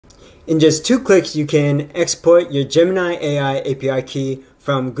In just 2 clicks, you can export your Gemini AI API key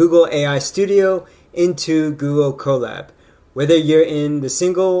from Google AI Studio into Google Colab. Whether you're in the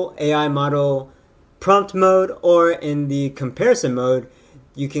single AI model prompt mode or in the comparison mode,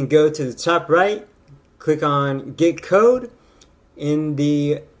 you can go to the top right, click on Get Code. In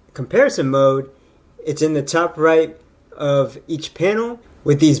the comparison mode, it's in the top right of each panel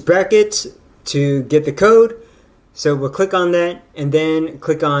with these brackets to get the code. So we'll click on that and then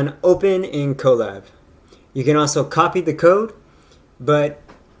click on Open in Colab. You can also copy the code, but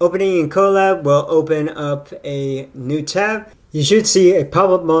opening in Colab will open up a new tab. You should see a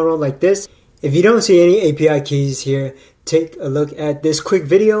pop-up modal like this. If you don't see any API keys here, take a look at this quick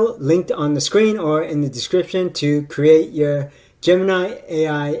video linked on the screen or in the description to create your Gemini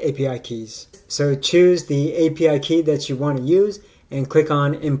AI API keys. So choose the API key that you want to use and click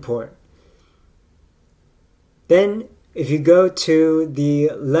on Import. Then if you go to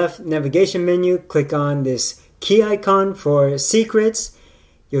the left navigation menu, click on this key icon for secrets.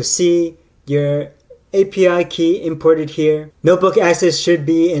 You'll see your API key imported here. Notebook access should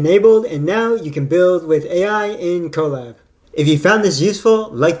be enabled, and now you can build with AI in Colab. If you found this useful,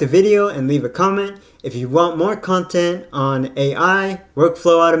 like the video and leave a comment. If you want more content on AI,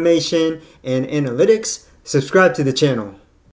 workflow automation, and analytics, subscribe to the channel.